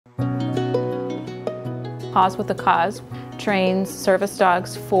Paws with a Cause trains service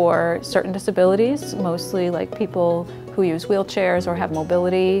dogs for certain disabilities, mostly like people who use wheelchairs or have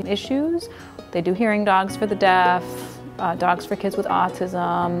mobility issues. They do hearing dogs for the deaf, dogs for kids with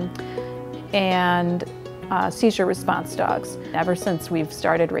autism, and seizure response dogs. Ever since we've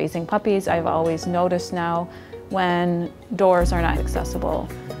started raising puppies, I've always noticed now when doors are not accessible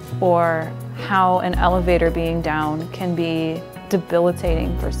or how an elevator being down can be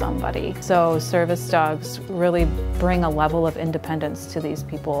debilitating for somebody. So service dogs really bring a level of independence to these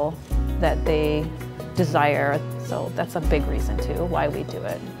people that they desire. So that's a big reason too why we do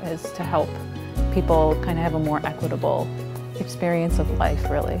it, is to help people kind of have a more equitable experience of life,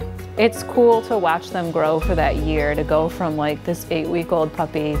 really. It's cool to watch them grow for that year, to go from like this 8-week-old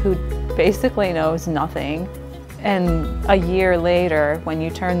puppy who basically knows nothing, and a year later when you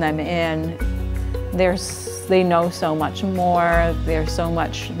turn them in, they know so much more, they're so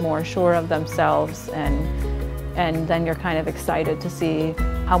much more sure of themselves, and then you're kind of excited to see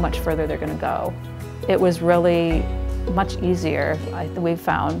how much further they're going to go. It was really much easier, we've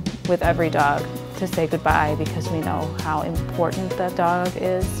found, with every dog to say goodbye, because we know how important that dog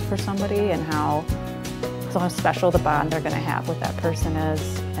is for somebody and how special the bond they're going to have with that person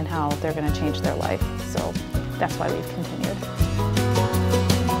is and how they're going to change their life. So that's why we've continued.